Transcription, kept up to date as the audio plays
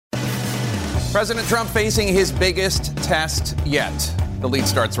President Trump facing his biggest test yet. The lead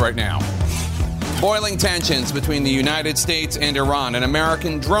starts right now. Boiling tensions between the United States and Iran. An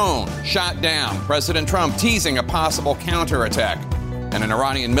American drone shot down. President Trump teasing a possible counterattack. And an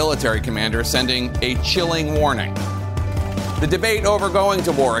Iranian military commander sending a chilling warning. The debate over going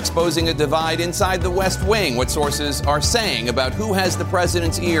to war, exposing a divide inside the West Wing. What sources are saying about who has the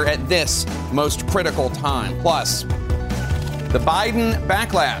president's ear at this most critical time. Plus, the Biden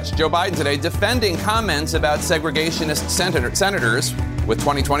backlash. Joe Biden today defending comments about segregationist senators, with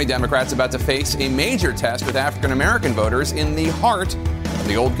 2020 Democrats about to face a major test with African-American voters in the heart of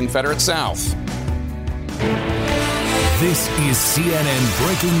the old Confederate South. This is CNN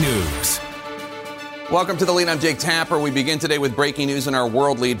Breaking News. Welcome to The Lead. I'm Jake Tapper. We begin today with breaking news in our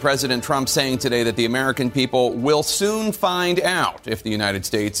world lead. President Trump saying today that the American people will soon find out if the United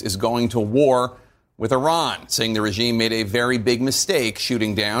States is going to war with Iran, saying the regime made a very big mistake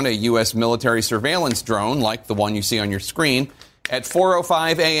shooting down a U.S. military surveillance drone like the one you see on your screen at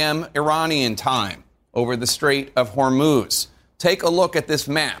 4:05 a.m. Iranian time over the Strait of Hormuz. Take a look at this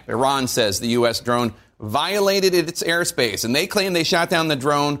map. Iran says the U.S. drone violated its airspace, and they claim they shot down the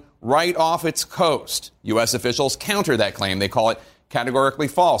drone right off its coast. U.S. officials counter that claim. They call it categorically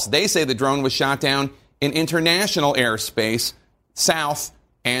false. They say the drone was shot down in international airspace south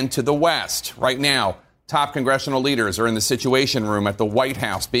and to the west. Right now, top congressional leaders are in the Situation Room at the White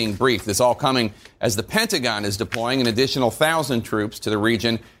House being briefed. This all coming as the Pentagon is deploying an additional 1,000 troops to the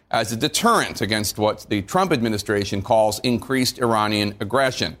region as a deterrent against what the Trump administration calls increased Iranian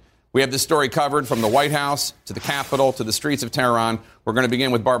aggression. We have this story covered from the White House to the Capitol to the streets of Tehran. We're going to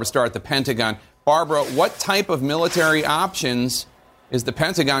begin with Barbara Starr at the Pentagon. Barbara, what type of military options is the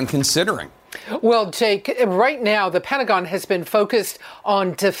Pentagon considering? Well, Jake, right now the Pentagon has been focused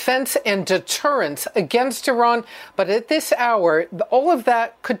on defense and deterrence against Iran. But at this hour, all of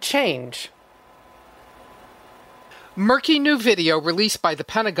that could change. Murky new video released by the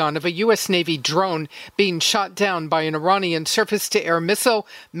Pentagon of a U.S. Navy drone being shot down by an Iranian surface-to-air missile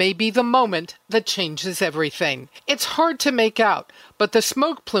may be the moment that changes everything. It's hard to make out, but the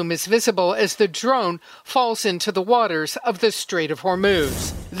smoke plume is visible as the drone falls into the waters of the Strait of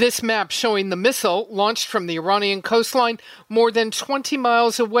Hormuz. This map showing the missile launched from the Iranian coastline more than 20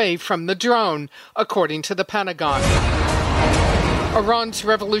 miles away from the drone, according to the Pentagon. Iran's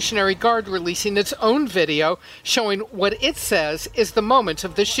Revolutionary Guard releasing its own video showing what it says is the moment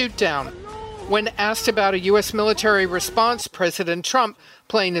of the shootdown. When asked about a U.S. military response, President Trump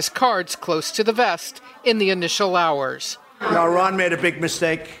playing his cards close to the vest in the initial hours. Now, Iran made a big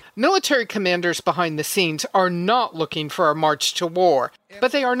mistake. Military commanders behind the scenes are not looking for a march to war,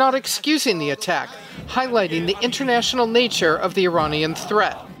 but they are not excusing the attack, highlighting the international nature of the Iranian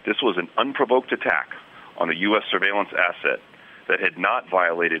threat. This was an unprovoked attack on a U.S. surveillance asset that had not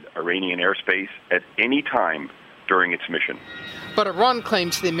violated Iranian airspace at any time during its mission. But Iran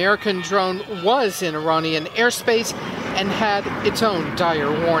claims the American drone was in Iranian airspace and had its own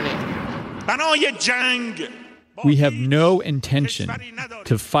dire warning. We have no intention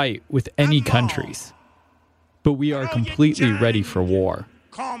to fight with any countries, but we are completely ready for war.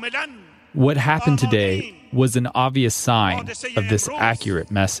 What happened today was an obvious sign of this accurate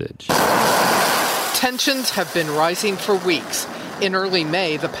message. Tensions have been rising for weeks. In early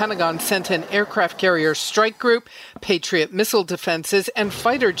May, the Pentagon sent an aircraft carrier strike group, Patriot missile defenses, and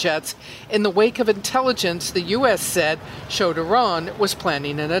fighter jets in the wake of intelligence the U.S. said showed Iran was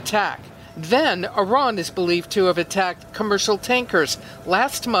planning an attack. Then, Iran is believed to have attacked commercial tankers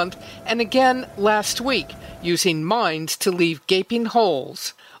last month and again last week, using mines to leave gaping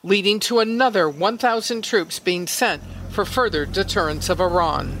holes, leading to another 1,000 troops being sent for further deterrence of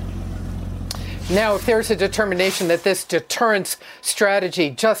Iran. Now, if there's a determination that this deterrence strategy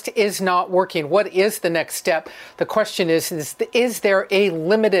just is not working, what is the next step? The question is there a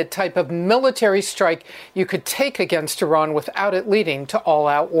limited type of military strike you could take against Iran without it leading to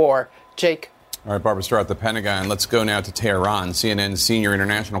all-out war? Jake? All right, Barbara Starr at the Pentagon. Let's go now to Tehran. CNN's senior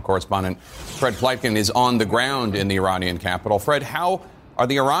international correspondent Fred Pleitgen is on the ground in the Iranian capital. Fred, how are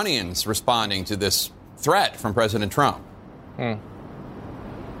the Iranians responding to this threat from President Trump?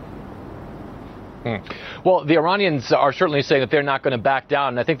 Well, the Iranians are certainly saying that they're not going to back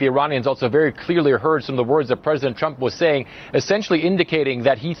down. And I think the Iranians also very clearly heard some of the words that President Trump was saying, essentially indicating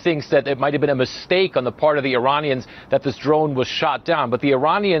that he thinks that it might have been a mistake on the part of the Iranians that this drone was shot down. But the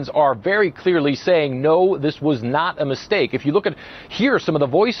Iranians are very clearly saying, no, this was not a mistake. If you look at here, some of the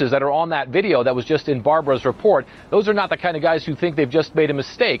voices that are on that video that was just in Barbara's report, those are not the kind of guys who think they've just made a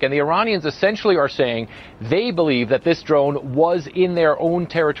mistake. And the Iranians essentially are saying they believe that this drone was in their own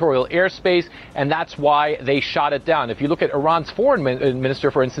territorial airspace and and that's why they shot it down. If you look at Iran's foreign minister,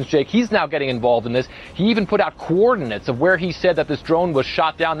 for instance, Jake, he's now getting involved in this. He even put out coordinates of where he said that this drone was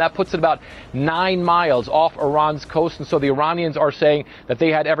shot down. That puts it about 9 miles off Iran's coast, and so the Iranians are saying that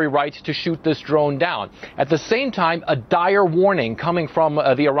they had every right to shoot this drone down. At the same time, a dire warning coming from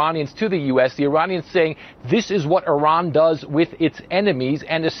the Iranians to the U.S., the Iranians saying this is what Iran does with its enemies,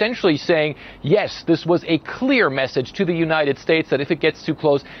 and essentially saying, yes, this was a clear message to the United States that if it gets too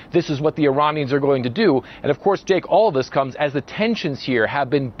close, this is what the Iranians are going to do. And of course, Jake, all of this comes as the tensions here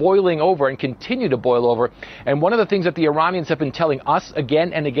have been boiling over and continue to boil over. And one of the things that the Iranians have been telling us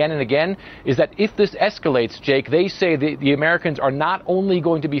again and again and again is that if this escalates, Jake, they say the Americans are not only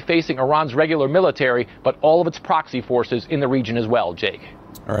going to be facing Iran's regular military, but all of its proxy forces in the region as well, Jake.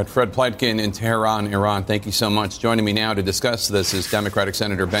 All right, Fred Pleitkin in Tehran, Iran. Thank you so much. Joining me now to discuss this is Democratic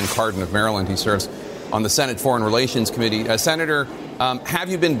Senator Ben Cardin of Maryland. He serves on the Senate Foreign Relations Committee. Senator, have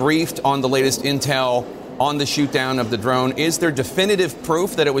you been briefed on the latest intel on the shoot down of the drone? Is there definitive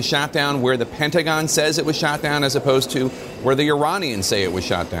proof that it was shot down where the Pentagon says it was shot down as opposed to where the Iranians say it was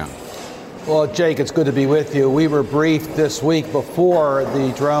shot down? Well, Jake, it's good to be with you. We were briefed this week before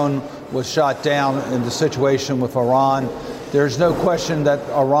the drone was shot down in the situation with Iran. There's no question that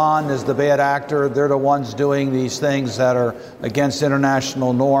Iran is the bad actor. They're the ones doing these things that are against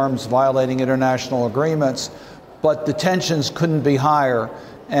international norms, violating international agreements. But the tensions couldn't be higher,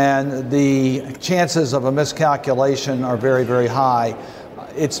 and the chances of a miscalculation are very, very high.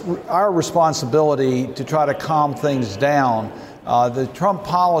 It's our responsibility to try to calm things down. The Trump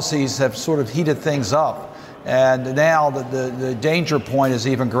policies have sort of heated things up, and now the danger point is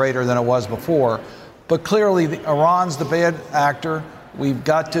even greater than it was before. But clearly, Iran's the bad actor. We've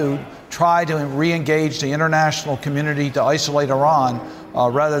got to try to re-engage the international community to isolate Iran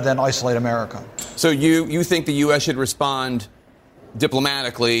rather than isolate America. So you think the U.S. should respond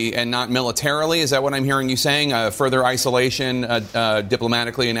diplomatically and not militarily? Is that what I'm hearing you saying? Further isolation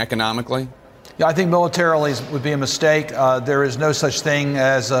diplomatically and economically? Yeah, I think militarily would be a mistake. There is no such thing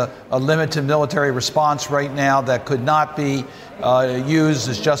as a limited military response right now that could not be used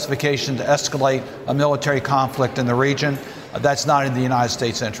as justification to escalate a military conflict in the region. That's not in the United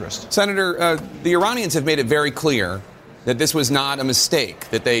States' interest. Senator, the Iranians have made it very clear that this was not a mistake,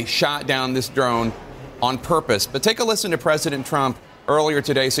 that they shot down this drone on purpose. But take a listen to President Trump earlier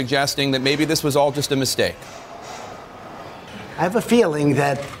today suggesting that maybe this was all just a mistake. I have a feeling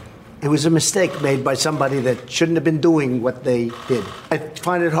that it was a mistake made by somebody that shouldn't have been doing what they did. I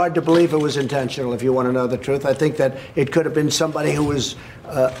find it hard to believe it was intentional, if you want to know the truth. I think that it could have been somebody who was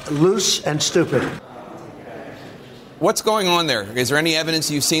loose and stupid. What's going on there? Is there any evidence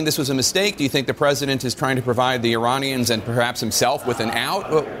you've seen this was a mistake? Do you think the president is trying to provide the Iranians and perhaps himself with an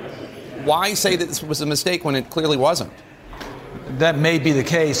out? Why say that this was a mistake when it clearly wasn't? That may be the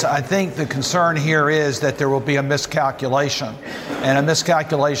case. I think the concern here is that there will be a miscalculation, and a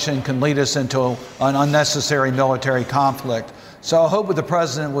miscalculation can lead us into an unnecessary military conflict. So I hope what the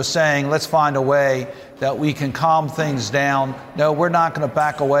president was saying, let's find a way that we can calm things down. No, we're not going to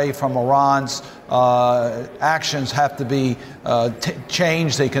back away from Iran's actions have to be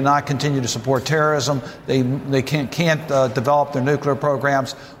changed. They cannot continue to support terrorism. They can't develop their nuclear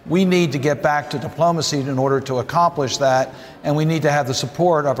programs. We need to get back to diplomacy in order to accomplish that, and we need to have the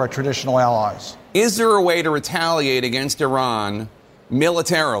support of our traditional allies. Is there a way to retaliate against Iran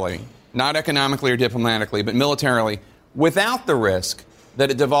militarily, not economically or diplomatically, but militarily, without the risk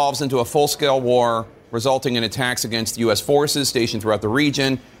that it devolves into a full-scale war resulting in attacks against U.S. forces stationed throughout the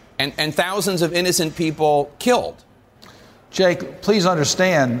region and thousands of innocent people killed? Jake, please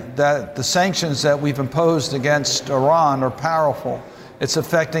understand that the sanctions that we've imposed against Iran are powerful. It's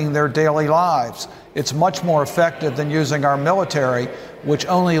affecting their daily lives. It's much more effective than using our military, which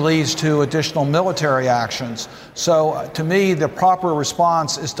only leads to additional military actions. So to me, the proper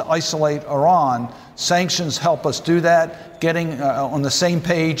response is to isolate Iran. Sanctions help us do that, getting on the same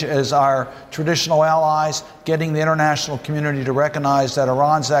page as our traditional allies, getting the international community to recognize that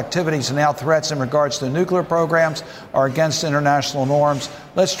Iran's activities and now threats in regards to nuclear programs are against international norms.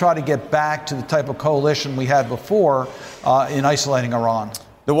 Let's try to get back to the type of coalition we had before in isolating Iran.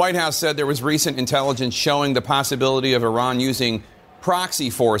 The White House said there was recent intelligence showing the possibility of Iran using proxy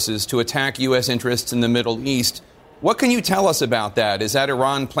forces to attack U.S. interests in the Middle East. What can you tell us about that? Is that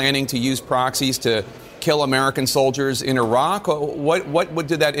Iran planning to use proxies to kill American soldiers in Iraq? What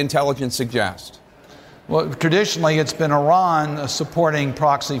did that intelligence suggest? Well, traditionally, it's been Iran supporting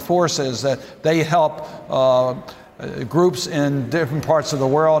proxy forces. That they help groups in different parts of the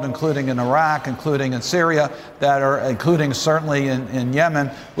world, including in Iraq, including in Syria, including certainly in Yemen,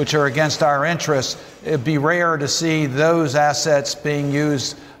 which are against our interests. It'd be rare to see those assets being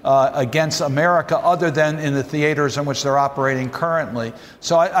used against America other than in the theaters in which they're operating currently.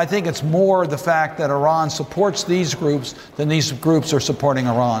 So I think it's more the fact that Iran supports these groups than these groups are supporting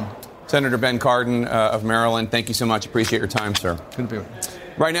Iran. Senator Ben Cardin of Maryland, thank you so much. Appreciate your time, sir. Good to be with you.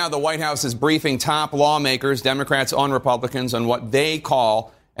 Right now, the White House is briefing top lawmakers, Democrats and Republicans, on what they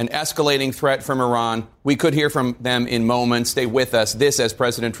call an escalating threat from Iran. We could hear from them in moments. Stay with us. This, as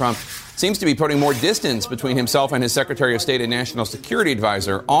President Trump seems to be putting more distance between himself and his Secretary of State and National Security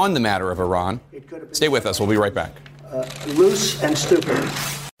Advisor on the matter of Iran. Stay with us. We'll be right back. Loose and stupid.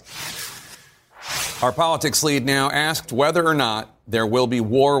 Our politics lead now asked whether or not there will be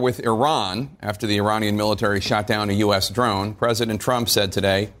war with Iran after the Iranian military shot down a U.S. drone. President Trump said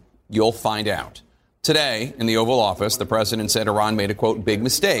today, "You'll find out." Today, in the Oval Office, the president said Iran made a, quote, big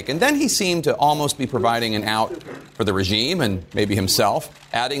mistake. And then he seemed to almost be providing an out for the regime and maybe himself,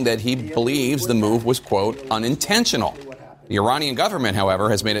 adding that he believes the move was, quote, unintentional. The Iranian government,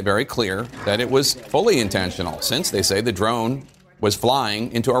 however, has made it very clear that it was fully intentional, since they say the drone was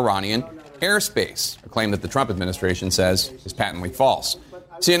flying into Iranian airspace, a claim that the Trump administration says is patently false.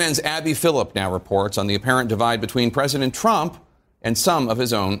 CNN's Abby Phillip now reports on the apparent divide between President Trump and some of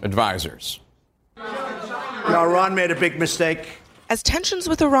his own advisors. Iran made a big mistake. As tensions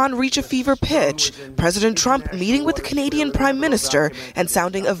with Iran reach a fever pitch, President Trump meeting with the Canadian Prime Minister and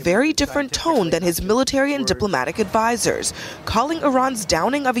sounding a very different tone than his military and diplomatic advisors, calling Iran's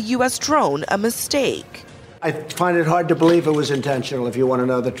downing of a U.S. drone a mistake. I find it hard to believe it was intentional, if you want to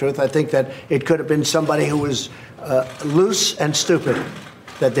know the truth. I think that it could have been somebody who was loose and stupid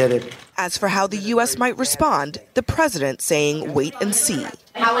that did it. As for how the U.S. might respond, the president saying wait and see.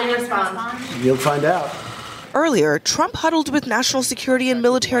 How will you respond? You'll find out. Earlier, Trump huddled with national security and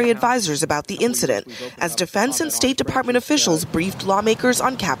military advisors about the incident as Defense and State Department officials briefed lawmakers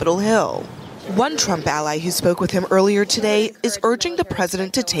on Capitol Hill. One Trump ally who spoke with him earlier today is urging the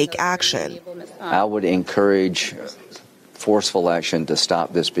president to take action. I would encourage forceful action to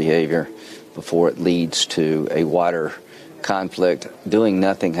stop this behavior before it leads to a wider conflict. Doing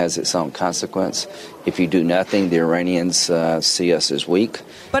nothing has its own consequence. If you do nothing, the Iranians see us as weak.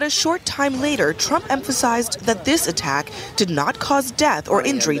 But a short time later, Trump emphasized that this attack did not cause death or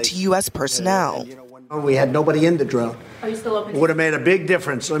injury to U.S. personnel. We had nobody in the drone. Are you still open? It would have made a big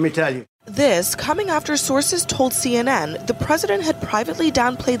difference, let me tell you. This coming after sources told CNN the president had privately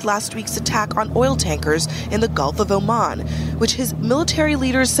downplayed last week's attack on oil tankers in the Gulf of Oman, which his military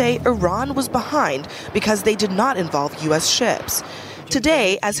leaders say Iran was behind because they did not involve U.S. ships.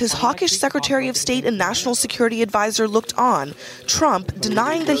 Today, as his hawkish Secretary of State and National Security Advisor looked on, Trump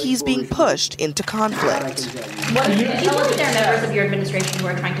denying that he's being pushed into conflict. Do you feel like there are members of your administration who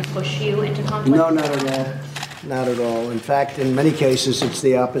are trying to push you into conflict? No, not at all. Not at all. In fact, in many cases, it's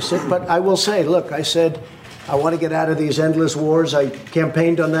the opposite. But I will say, look, I said I want to get out of these endless wars. I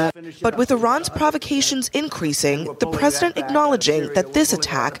campaigned on that. But with Iran's provocations increasing, the president acknowledging that this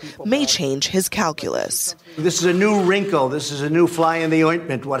attack may change his calculus. This is a new wrinkle. This is a new fly in the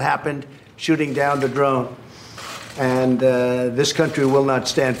ointment, what happened shooting down the drone. And this country will not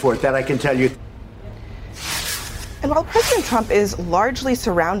stand for it. That I can tell you. And while President Trump is largely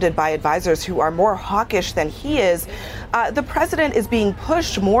surrounded by advisors who are more hawkish than he is, the president is being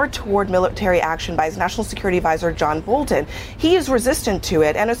pushed more toward military action by his national security advisor, John Bolton. He is resistant to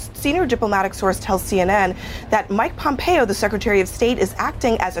it, and a senior diplomatic source tells CNN that Mike Pompeo, the Secretary of State, is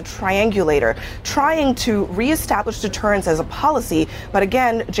acting as a triangulator, trying to reestablish deterrence as a policy. But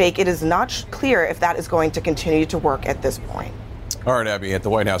again, Jake, it is not clear if that is going to continue to work at this point. All right, Abby, at the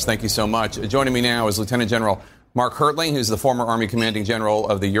White House, thank you so much. Joining me now is Lieutenant General Mark Hertling, who's the former Army Commanding General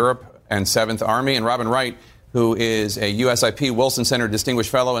of the Europe and 7th Army, and Robin Wright, who is a USIP Wilson Center Distinguished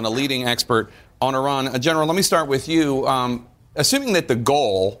Fellow and a leading expert on Iran. General, let me start with you. Assuming that the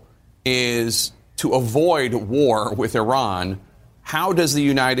goal is to avoid war with Iran, how does the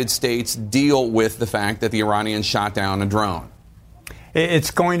United States deal with the fact that the Iranians shot down a drone?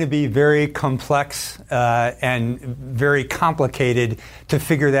 It's going to be very complex and very complicated to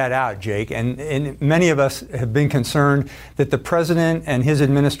figure that out, Jake. And many of us have been concerned that the president and his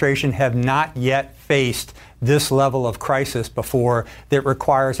administration have not yet faced this level of crisis before, that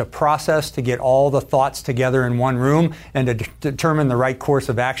requires a process to get all the thoughts together in one room and to determine the right course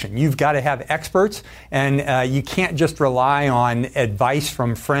of action. You've got to have experts, and you can't just rely on advice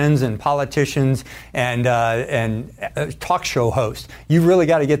from friends and politicians and talk show hosts. You really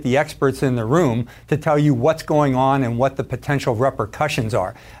got to get the experts in the room to tell you what's going on and what the potential repercussions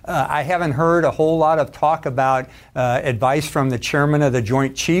are. I haven't heard a whole lot of talk about advice from the chairman of the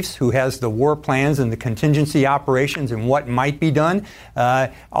Joint Chiefs, who has the war plans and the contingency operations and what might be done.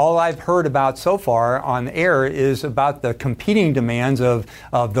 All I've heard about so far on air is about the competing demands of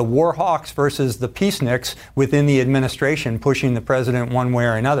the war hawks versus the peaceniks within the administration, pushing the president one way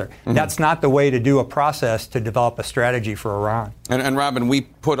or another. Mm-hmm. That's not the way to do a process to develop a strategy for Iran. And Robin, we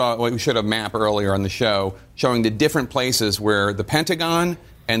showed a map earlier on the show showing the different places where the Pentagon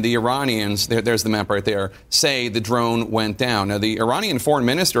and the Iranians, there's the map right there, say the drone went down. Now, the Iranian foreign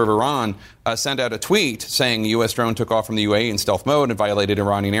minister of Iran sent out a tweet saying the U.S. drone took off from the UAE in stealth mode and violated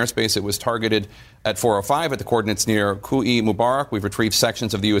Iranian airspace. It was targeted at 4:05 at the coordinates near Kui Mubarak. We've retrieved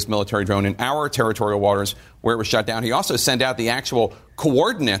sections of the U.S. military drone in our territorial waters where it was shot down. He also sent out the actual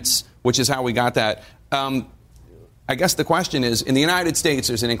coordinates, which is how we got that. I guess the question is, in the United States,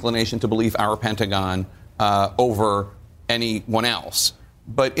 there's an inclination to believe our Pentagon over anyone else.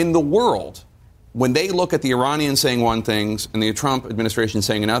 But in the world, when they look at the Iranians saying one thing and the Trump administration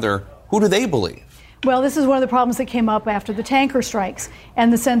saying another, who do they believe? Well, this is one of the problems that came up after the tanker strikes,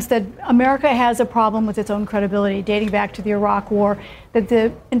 and the sense that America has a problem with its own credibility dating back to the Iraq War, that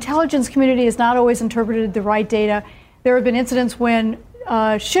the intelligence community has not always interpreted the right data. There have been incidents when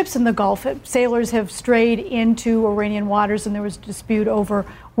ships in the Gulf, sailors have strayed into Iranian waters, and there was a dispute over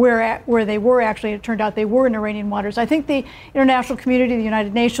where they were. Actually, it turned out they were in Iranian waters. I think the international community, the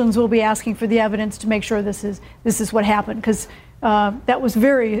United Nations, will be asking for the evidence to make sure this is what happened, because that was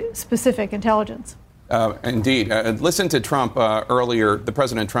very specific intelligence. Indeed. Listen to Trump the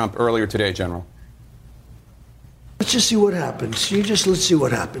President Trump earlier today, General. Let's just see what happens. Let's see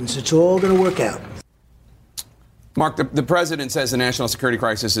what happens. It's all going to work out. Mark, the president says the national security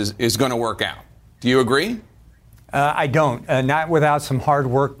crisis is going to work out. Do you agree? I don't. Not without some hard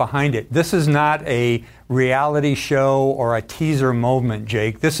work behind it. This is not a reality show or a teaser moment,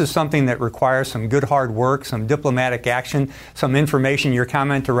 Jake. This is something that requires some good hard work, some diplomatic action, some information. Your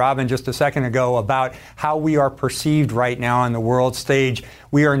comment to Robin just a second ago about how we are perceived right now on the world stage.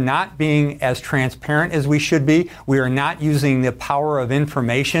 We are not being as transparent as we should be. We are not using the power of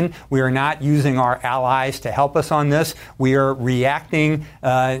information. We are not using our allies to help us on this. We are reacting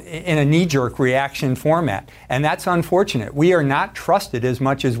in a knee-jerk reaction format. And that's unfortunate. We are not trusted as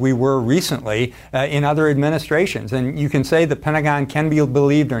much as we were recently in other administrations. And you can say the Pentagon can be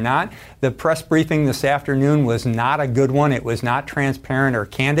believed or not. The press briefing this afternoon was not a good one. It was not transparent or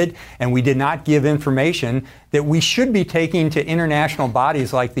candid. And we did not give information that we should be taking to international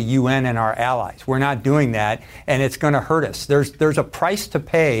bodies like the UN and our allies. We're not doing that, and it's going to hurt us. There's a price to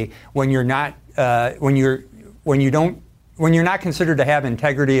pay when you're not when you're not considered to have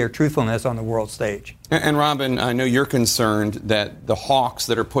integrity or truthfulness on the world stage. And Robin, I know you're concerned that the hawks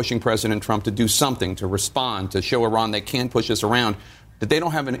that are pushing President Trump to do something, to respond, to show Iran they can push us around, that they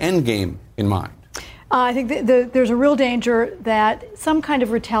don't have an end game in mind. I think there's a real danger that some kind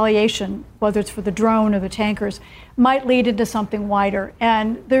of retaliation, whether it's for the drone or the tankers, might lead into something wider.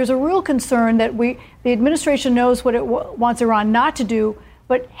 And there's a real concern that the administration knows what it wants Iran not to do,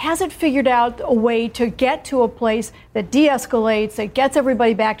 but hasn't figured out a way to get to a place that de-escalates, that gets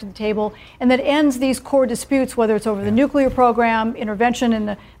everybody back to the table, and that ends these core disputes, whether it's over the nuclear program, intervention in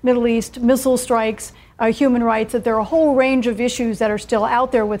the Middle East, missile strikes, human rights, that there are a whole range of issues that are still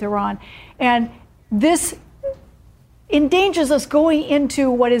out there with Iran. And this endangers us going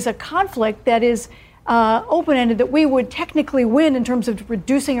into what is a conflict that is open-ended, that we would technically win in terms of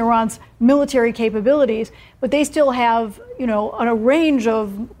reducing Iran's military capabilities, but they still have, a range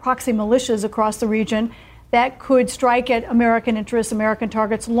of proxy militias across the region that could strike at American interests, American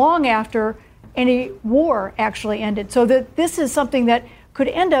targets, long after any war actually ended. So that this is something that could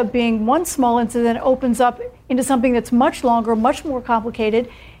end up being one small incident that opens up into something that's much longer, much more complicated,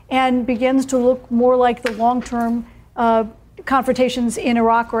 and begins to look more like the long-term confrontations in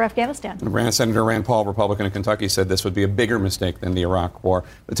Iraq or Afghanistan. Senator Rand Paul, Republican of Kentucky, said this would be a bigger mistake than the Iraq War.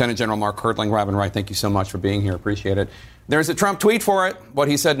 Lieutenant General Mark Kirtling, Robin Wright, thank you so much for being here. Appreciate it. There's a Trump tweet for it, what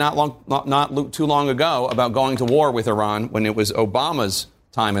he said not too long ago about going to war with Iran when it was Obama's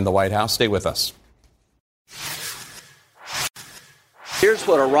time in the White House. Stay with us. Here's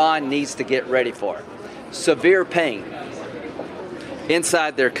what Iran needs to get ready for. Severe pain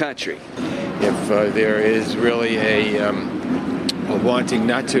inside their country. If there is really a wanting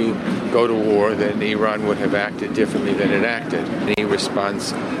not to go to war, then Iran would have acted differently than it acted. Any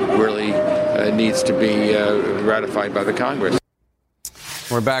response really needs to be ratified by the Congress.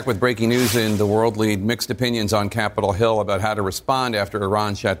 We're back with breaking news in the world lead. Mixed opinions on Capitol Hill about how to respond after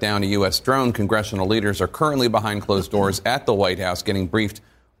Iran shot down a U.S. drone. Congressional leaders are currently behind closed doors at the White House getting briefed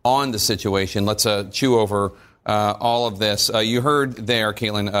on the situation. Let's chew over all of this. You heard there,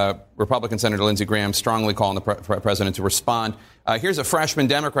 Caitlin, Republican Senator Lindsey Graham strongly calling the president to respond. Here's a freshman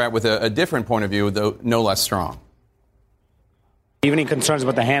Democrat with a different point of view, though no less strong. Do you have any concerns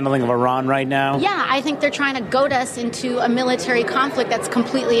about the handling of Iran right now? Yeah, I think they're trying to goad us into a military conflict that's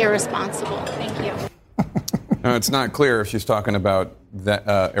completely irresponsible. Thank you. No, it's not clear if she's talking about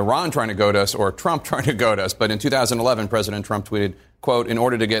Iran trying to goad us or Trump trying to goad us. But in 2011, President Trump tweeted, quote, "In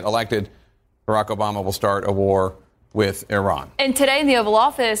order to get elected, Barack Obama will start a war with Iran." And today in the Oval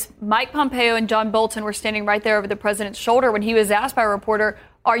Office, Mike Pompeo and John Bolton were standing right there over the president's shoulder when he was asked by a reporter,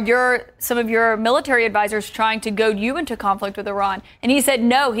 are some of your military advisors trying to goad you into conflict with Iran? And he said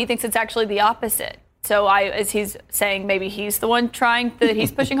no, he thinks it's actually the opposite. So as he's saying, maybe he's the one that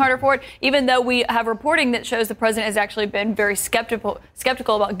he's pushing harder for it, even though we have reporting that shows the president has actually been very skeptical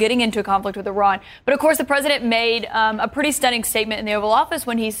about getting into a conflict with Iran. But of course, the president made a pretty stunning statement in the Oval Office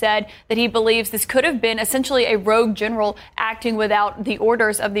when he said that he believes this could have been essentially a rogue general acting without the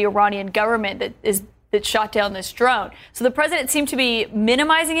orders of the Iranian government that shot down this drone. So the president seemed to be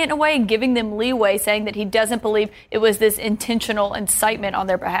minimizing it in a way and giving them leeway, saying that he doesn't believe it was this intentional incitement on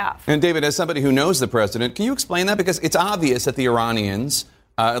their behalf. And David, as somebody who knows the president, can you explain that? Because it's obvious that the Iranians,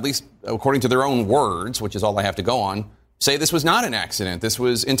 at least according to their own words, which is all I have to go on, say this was not an accident. This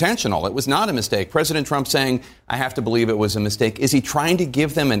was intentional. It was not a mistake. President Trump saying, I have to believe it was a mistake. Is he trying to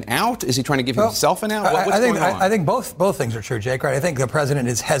give them an out? Is he trying to give himself an out? What's going on? I think both things are true, Jake, right? I think the president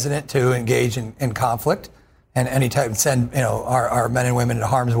is hesitant to engage in conflict and any type send our men and women into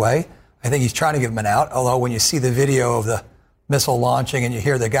harm's way. I think he's trying to give them an out, although when you see the video of the missile launching and you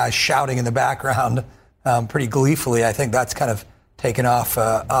hear the guys shouting in the background pretty gleefully, I think that's kind of taken off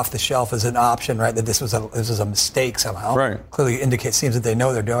the shelf as an option, right? That this was a mistake somehow. Right. Clearly seems that they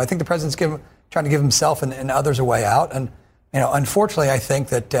know they're doing. I think the president's trying to give himself and others a way out. And unfortunately, I think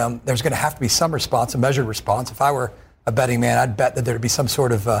that there's going to have to be some response, a measured response. If I were a betting man, I'd bet that there'd be some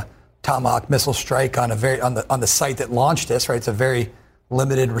sort of Tomahawk missile strike on the site that launched this. Right. It's a very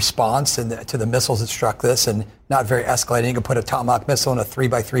limited response to the missiles that struck this, and not very escalating. You can put a Tomahawk missile in a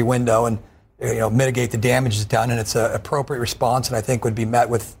 3x3 window and mitigate the damage done, and it's an appropriate response, and I think would be met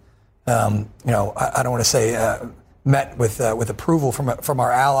with, I don't want to say met with approval from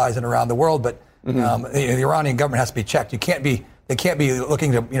our allies and around the world, but the Iranian government has to be checked. They can't be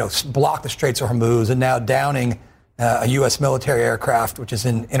looking to block the Straits of Hormuz and now downing a U.S. military aircraft, which is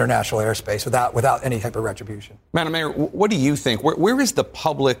in international airspace, without any type of retribution. Madam Mayor, what do you think? Where is the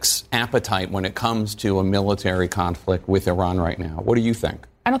public's appetite when it comes to a military conflict with Iran right now? What do you think?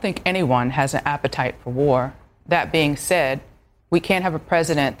 I don't think anyone has an appetite for war. That being said, we can't have a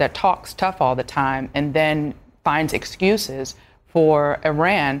president that talks tough all the time and then finds excuses for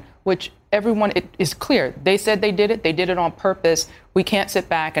Iran, which everyone, it is clear. They said they did it. They did it on purpose. We can't sit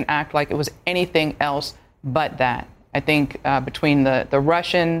back and act like it was anything else but that. I think between the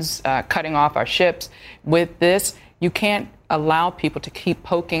Russians cutting off our ships with this, you can't allow people to keep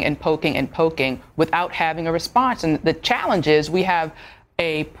poking and poking and poking without having a response. And the challenge is we have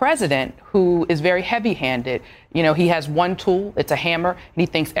a president who is very heavy-handed. He has one tool, it's a hammer, and he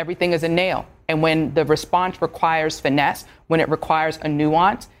thinks everything is a nail. And when the response requires finesse, when it requires a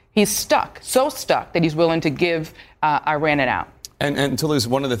nuance, he's so stuck that he's willing to give Iran an out. And Toulouse,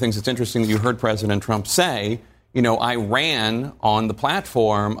 one of the things that's interesting that you heard President Trump say, Iran on the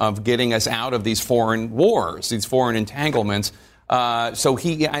platform of getting us out of these foreign wars, these foreign entanglements. I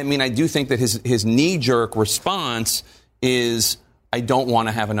do think that his knee-jerk response is, I don't want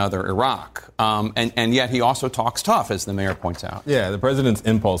to have another Iraq. And yet he also talks tough, as the mayor points out. Yeah, the president's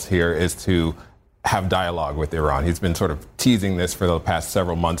impulse here is to have dialogue with Iran. He's been sort of teasing this for the past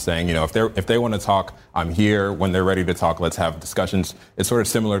several months, saying, if they want to talk, I'm here. When they're ready to talk, let's have discussions. It's sort of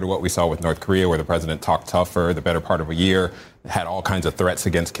similar to what we saw with North Korea, where the president talked tough for the better part of a year, had all kinds of threats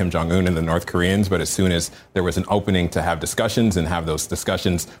against Kim Jong-un and the North Koreans. But as soon as there was an opening to have discussions and have those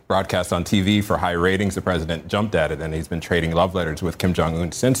discussions broadcast on TV for high ratings, the president jumped at it. And he's been trading love letters with Kim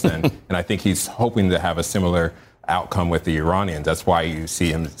Jong-un since then. And I think he's hoping to have a similar outcome with the Iranians. That's why you see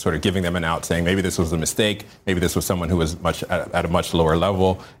him sort of giving them an out, saying maybe this was a mistake, maybe this was someone who was at a much lower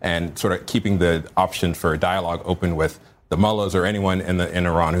level, and sort of keeping the option for dialogue open with the mullahs or anyone in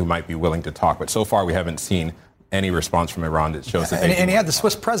Iran who might be willing to talk. But so far, we haven't seen any response from Iran that shows that. And he had the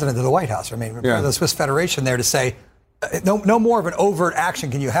Swiss president of the White House, the Swiss Federation there to say, no more of an overt action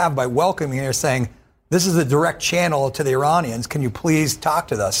can you have by welcoming here, saying this is the direct channel to the Iranians. Can you please talk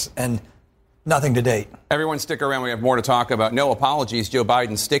to us? And Nothing to date. Everyone stick around. We have more to talk about. No apologies. Joe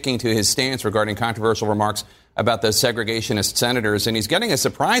Biden sticking to his stance regarding controversial remarks about the segregationist senators, and he's getting a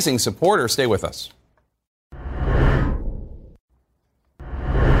surprising supporter. Stay with us.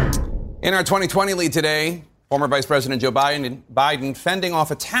 In our 2020 lead today, former Vice President Joe Biden fending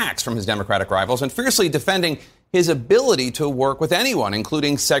off attacks from his Democratic rivals and fiercely defending his ability to work with anyone,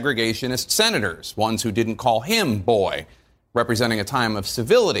 including segregationist senators, ones who didn't call him boy, representing a time of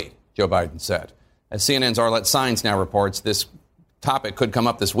civility, Joe Biden said. As CNN's Arlette Saenz now reports, this topic could come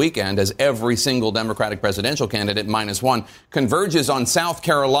up this weekend as every single Democratic presidential candidate, minus one, converges on South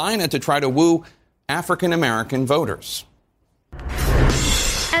Carolina to try to woo African-American voters.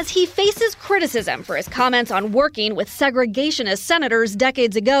 As he faces criticism for his comments on working with segregationist senators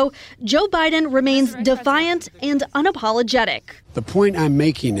decades ago, Joe Biden remains defiant and unapologetic. The point I'm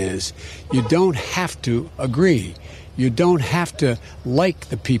making is you don't have to agree. You don't have to like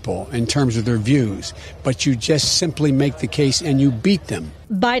the people in terms of their views, but you just simply make the case and you beat them.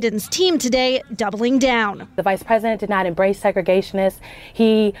 Biden's team today doubling down. The vice president did not embrace segregationists.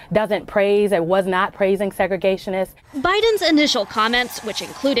 He doesn't praise and was not praising segregationists. Biden's initial comments, which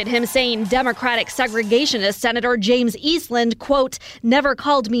included him saying Democratic segregationist Senator James Eastland, quote, never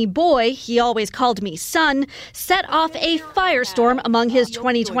called me boy, he always called me son, set off a firestorm among his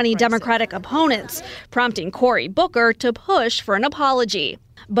 2020 Democratic opponents, prompting Cory Booker to push for an apology.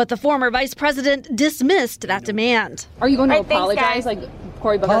 But the former vice president dismissed that demand. Are you going to apologize like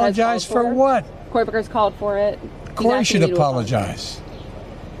Cory Booker Apologize has called for what? Cory Booker's called for it. Cory should apologize.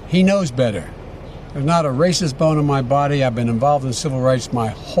 He knows better. There's not a racist bone in my body. I've been involved in civil rights my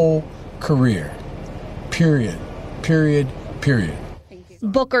whole career. Period. Period. Period.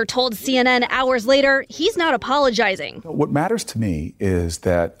 Booker told CNN hours later he's not apologizing. What matters to me is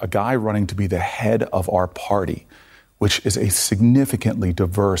that a guy running to be the head of our party, which is a significantly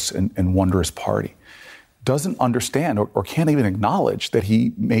diverse and wondrous party, doesn't understand or can't even acknowledge that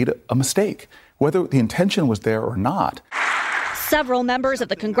he made a mistake, whether the intention was there or not. Several members of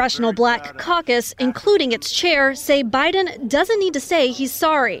the Congressional Black Caucus, including its chair, say Biden doesn't need to say he's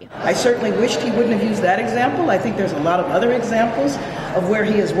sorry. I certainly wished he wouldn't have used that example. I think there's a lot of other examples of where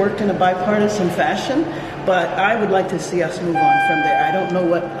he has worked in a bipartisan fashion, but I would like to see us move on from there. I don't know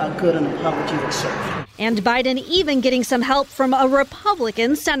what good an apology would serve. And Biden even getting some help from a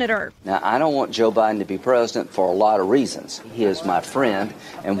Republican senator. Now, I don't want Joe Biden to be president for a lot of reasons. He is my friend,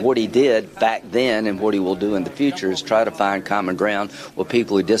 and what he did back then and what he will do in the future is try to find common ground with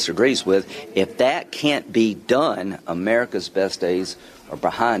people he disagrees with. If that can't be done, America's best days are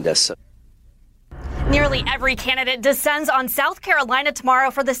behind us. Nearly every candidate descends on South Carolina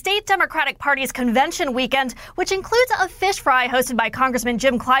tomorrow for the state Democratic Party's convention weekend, which includes a fish fry hosted by Congressman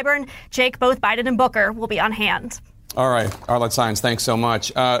Jim Clyburn. Jake, both Biden and Booker will be on hand. All right. Arlette Saenz, thanks so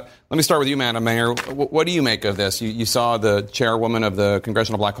much. Let me start with you, Madam Mayor. What do you make of this? You saw the chairwoman of the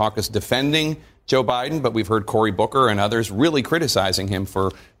Congressional Black Caucus defending Joe Biden, but we've heard Cory Booker and others really criticizing him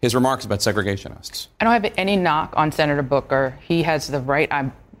for his remarks about segregationists. I don't have any knock on Senator Booker. He has the right.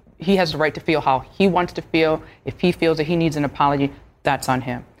 He has the right to feel how he wants to feel. If he feels that he needs an apology, that's on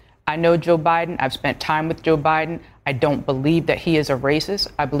him. I know Joe Biden. I've spent time with Joe Biden. I don't believe that he is a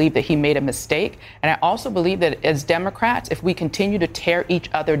racist. I believe that he made a mistake. And I also believe that as Democrats, if we continue to tear each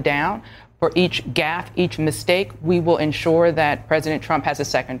other down for each gaffe, each mistake, we will ensure that President Trump has a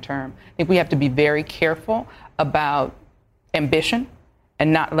second term. I think we have to be very careful about ambition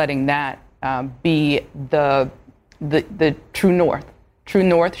and not letting that be the true north. True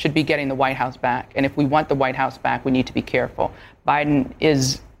north should be getting the White House back. And if we want the White House back, we need to be careful. Biden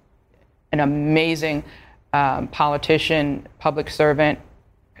is an amazing politician, public servant.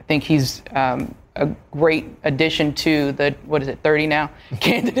 I think he's a great addition to the, 30 now,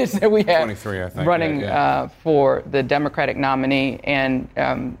 candidates that we have 23, I think, running for the Democratic nominee. And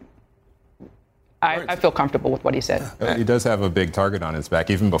I feel comfortable with what he said. He does have a big target on his back.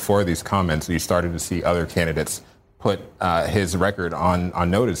 Even before these comments, we started to see other candidates put his record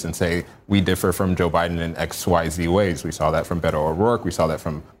on notice and say, we differ from Joe Biden in X, Y, Z ways. We saw that from Beto O'Rourke. We saw that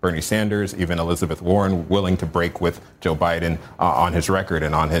from Bernie Sanders, even Elizabeth Warren willing to break with Joe Biden on his record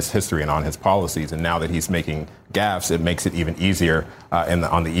and on his history and on his policies. And now that he's making gaffes, it makes it even easier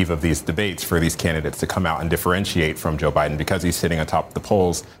on the eve of these debates for these candidates to come out and differentiate from Joe Biden. Because he's sitting atop the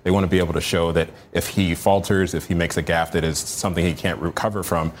polls, they want to be able to show that if he falters, if he makes a gaffe that is something he can't recover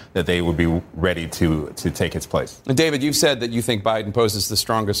from, that they would be ready to take his place. And David, you've said that you think Biden poses the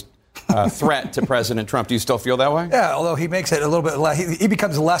strongest threat to President Trump. Do you still feel that way? Yeah, although he makes it a little bit less. He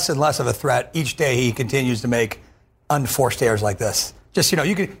becomes less and less of a threat each day he continues to make unforced errors like this. Just,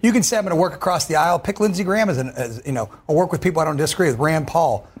 you can say I'm going to work across the aisle, pick Lindsey Graham or work with people I don't disagree with, Rand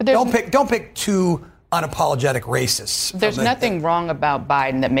Paul. Don't pick two unapologetic racists. There's nothing wrong about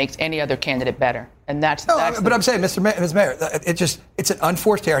Biden that makes any other candidate better. And that's but I'm saying, Ms. Mayor, it's an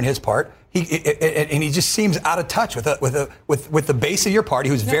unforced error on his part. He just seems out of touch with the base of your party,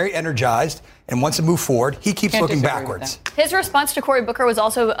 who's very energized and wants to move forward. He keeps looking backwards. His response to Cory Booker was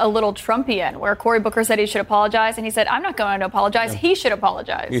also a little Trumpian, where Cory Booker said he should apologize, and he said, I'm not going to apologize. He should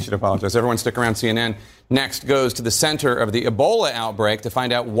apologize. He should apologize. Everyone stick around. CNN next goes to the center of the Ebola outbreak to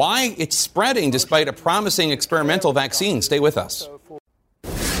find out why it's spreading despite a promising experimental vaccine. Stay with us.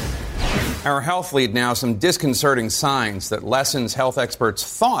 Our health lead now, some disconcerting signs that lessons health experts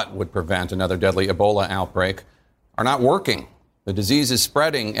thought would prevent another deadly Ebola outbreak are not working. The disease is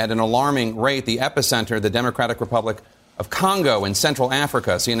spreading at an alarming rate. The epicenter, the Democratic Republic of Congo in Central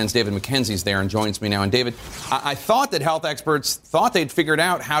Africa. CNN's David McKenzie's there and joins me now. And David, I thought that health experts thought they'd figured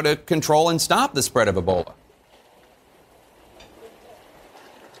out how to control and stop the spread of Ebola.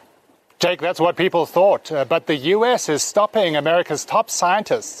 Jake, that's what people thought. But the U.S. is stopping America's top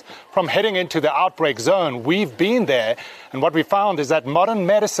scientists from heading into the outbreak zone. We've been there, and what we found is that modern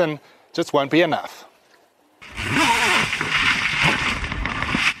medicine just won't be enough.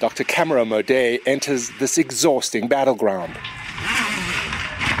 Dr. Cameron Modé enters this exhausting battleground,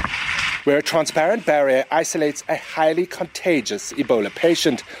 where a transparent barrier isolates a highly contagious Ebola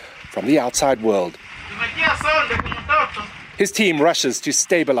patient from the outside world. His team rushes to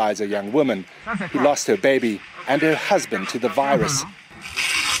stabilize a young woman who lost her baby and her husband to the virus.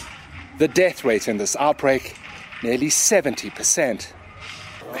 The death rate in this outbreak, nearly 70%.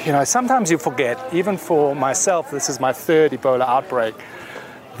 Sometimes you forget, even for myself, this is my third Ebola outbreak,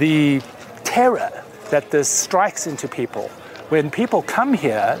 the terror that this strikes into people. When people come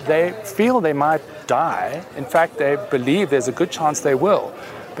here, they feel they might die. In fact, they believe there's a good chance they will.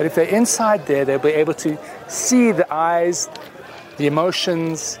 But if they're inside there, they'll be able to see the eyes, the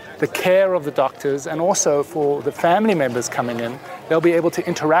emotions, the care of the doctors, and also for the family members coming in, they'll be able to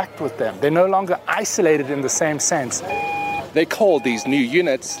interact with them. They're no longer isolated in the same sense. They call these new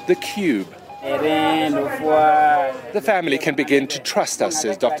units the Cube. The family can begin to trust us,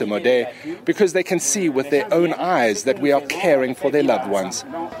 says Dr. Modé, because they can see with their own eyes that we are caring for their loved ones.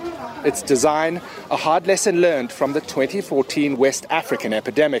 Its design, a hard lesson learned from the 2014 West African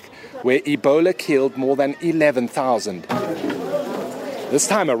epidemic, where Ebola killed more than 11,000. This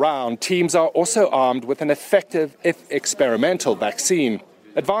time around, teams are also armed with an effective, if experimental, vaccine.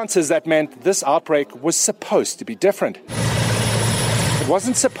 Advances that meant this outbreak was supposed to be different. It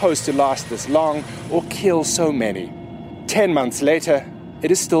wasn't supposed to last this long or kill so many. 10 months later, it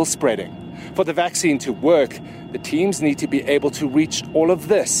is still spreading. For the vaccine to work, the teams need to be able to reach all of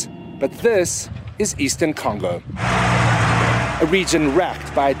this. But this is Eastern Congo, a region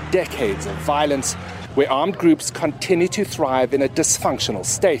racked by decades of violence, where armed groups continue to thrive in a dysfunctional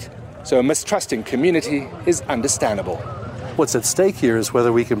state. So a mistrusting community is understandable. What's at stake here is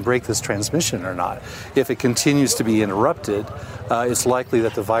whether we can break this transmission or not. If it continues to be interrupted, it's likely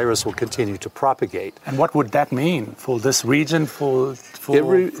that the virus will continue to propagate. And what would that mean for this region, for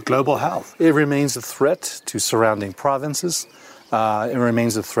global health? It remains a threat to surrounding provinces. It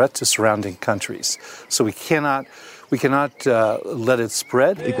remains a threat to surrounding countries. So we cannot let it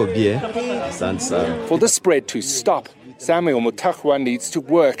spread. For the spread to stop, Samuel Mutakwa needs to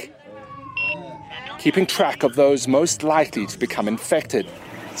work, keeping track of those most likely to become infected.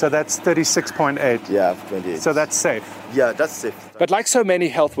 So that's 36.8. Yeah, 28. So that's safe. Yeah, that's safe. But like so many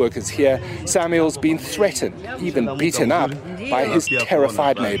health workers here, Samuel's been threatened, even beaten up by his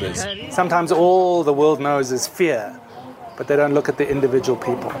terrified neighbors. Sometimes all the world knows is fear, but they don't look at the individual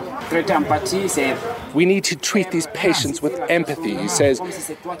people. We need to treat these patients with empathy, he says.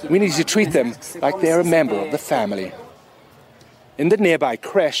 We need to treat them like they're a member of the family. In the nearby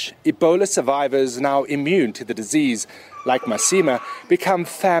creche, Ebola survivors now immune to the disease, like Masima, become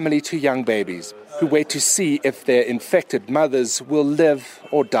family to young babies who wait to see if their infected mothers will live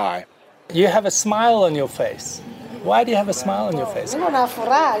or die. You have a smile on your face. Why do you have a smile on your face?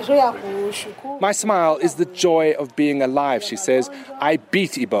 My smile is the joy of being alive, she says. I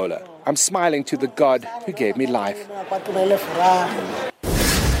beat Ebola. I'm smiling to the God who gave me life.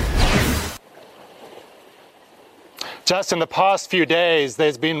 Just in the past few days,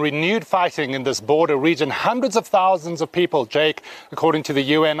 there's been renewed fighting in this border region. Hundreds of thousands of people, Jake, according to the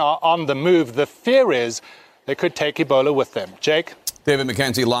UN, are on the move. The fear is they could take Ebola with them. Jake? David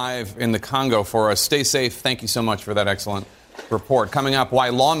McKenzie live in the Congo for us. Stay safe. Thank you so much for that excellent report. Coming up, why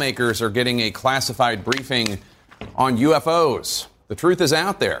lawmakers are getting a classified briefing on UFOs. The truth is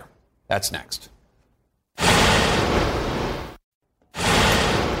out there. That's next.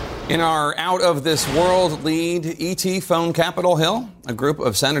 In our Out of This World lead, ET phone Capitol Hill. A group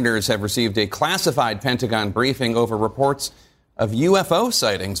of senators have received a classified Pentagon briefing over reports of UFO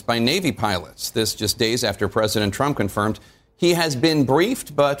sightings by Navy pilots. This just days after President Trump confirmed he has been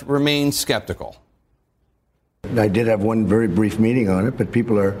briefed but remains skeptical. I did have one very brief meeting on it, but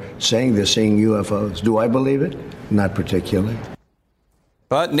people are saying they're seeing UFOs. Do I believe it? Not particularly.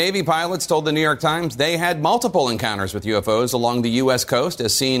 But Navy pilots told the New York Times they had multiple encounters with UFOs along the U.S. coast,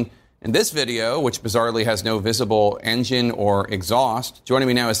 as seen in this video, which bizarrely has no visible engine or exhaust. Joining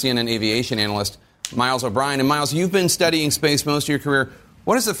me now is CNN aviation analyst Miles O'Brien. And Miles, you've been studying space most of your career.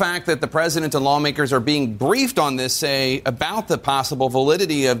 What does the fact that the president and lawmakers are being briefed on this say about the possible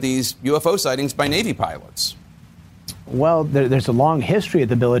validity of these UFO sightings by Navy pilots? Well, there's a long history of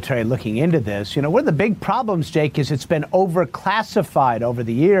the military looking into this. You know, one of the big problems, Jake, is it's been overclassified over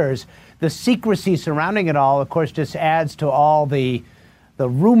the years. The secrecy surrounding it all, of course, just adds to all the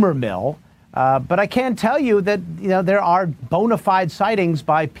rumor mill. But I can tell you that, you know, there are bona fide sightings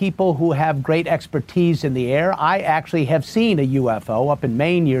by people who have great expertise in the air. I actually have seen a UFO up in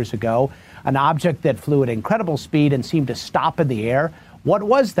Maine years ago, an object that flew at incredible speed and seemed to stop in the air. What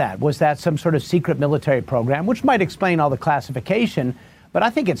was that? Was that some sort of secret military program, which might explain all the classification? But I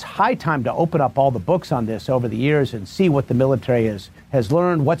think it's high time to open up all the books on this over the years and see what the military has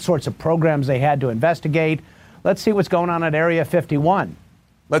learned, what sorts of programs they had to investigate. Let's see what's going on at Area 51.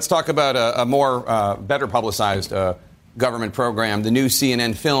 Let's talk about a more better publicized government program. The new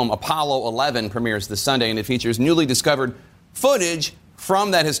CNN film Apollo 11 premieres this Sunday, and it features newly discovered footage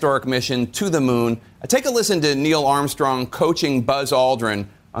from that historic mission to the moon. Take a listen to Neil Armstrong coaching Buzz Aldrin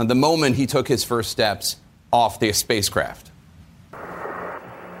on the moment he took his first steps off the spacecraft.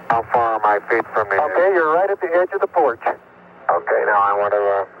 How far are my feet from the edge? Okay, you're right at the edge of the porch. Okay, now I want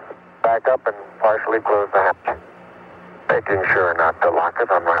to back up and partially close the hatch. Making sure not to lock it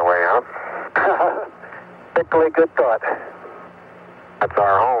on my way out. Particularly good thought. That's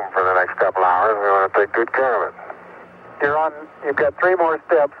our home for the next couple hours. We want to take good care of it. You've got 3 more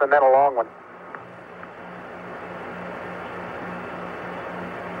steps and then a long one.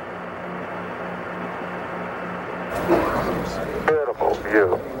 Beautiful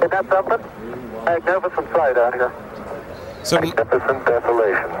view. Isn't that something? Magnificent sight out here. Magnificent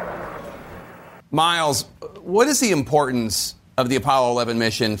desolation. Miles, what is the importance of the Apollo 11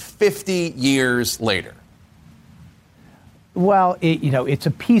 mission 50 years later? Well, it's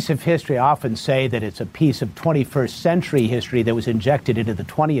a piece of history. I often say that it's a piece of 21st century history that was injected into the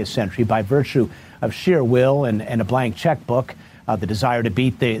 20th century by virtue of sheer will and a blank checkbook, the desire to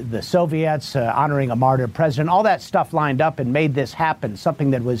beat the Soviets, honoring a martyr president. All that stuff lined up and made this happen,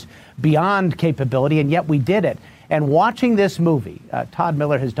 something that was beyond capability, and yet we did it. And watching this movie, Todd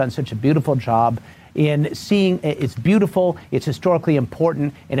Miller has done such a beautiful job in seeing it's beautiful, it's historically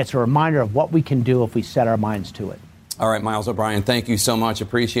important, and it's a reminder of what we can do if we set our minds to it. All right, Miles O'Brien, thank you so much.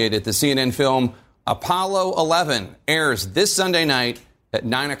 Appreciate it. The CNN film Apollo 11 airs this Sunday night at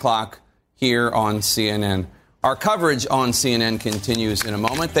 9 o'clock here on CNN. Our coverage on CNN continues in a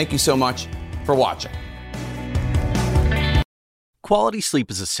moment. Thank you so much for watching. Quality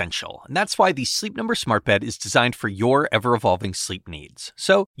sleep is essential, and that's why the Sleep Number Smart Bed is designed for your ever-evolving sleep needs.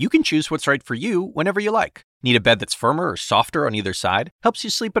 So you can choose what's right for you whenever you like. Need a bed that's firmer or softer on either side? Helps you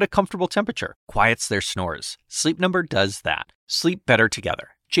sleep at a comfortable temperature. Quiets their snores. Sleep Number does that. Sleep better together.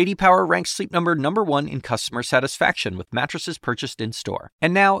 J.D. Power ranks Sleep Number #1 in customer satisfaction with mattresses purchased in-store.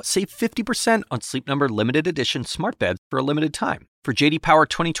 And now, save 50% on Sleep Number limited edition smart beds for a limited time. For J.D. Power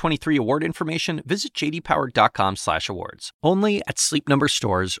 2023 award information, visit jdpower.com/awards. Only at Sleep Number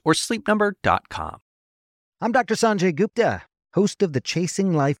stores or sleepnumber.com. I'm Dr. Sanjay Gupta, host of the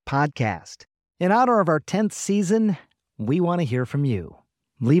Chasing Life podcast. In honor of our 10th season, we want to hear from you.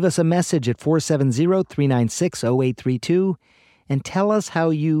 Leave us a message at 470-396-0832 and tell us how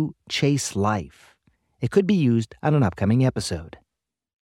you chase life. It could be used on an upcoming episode.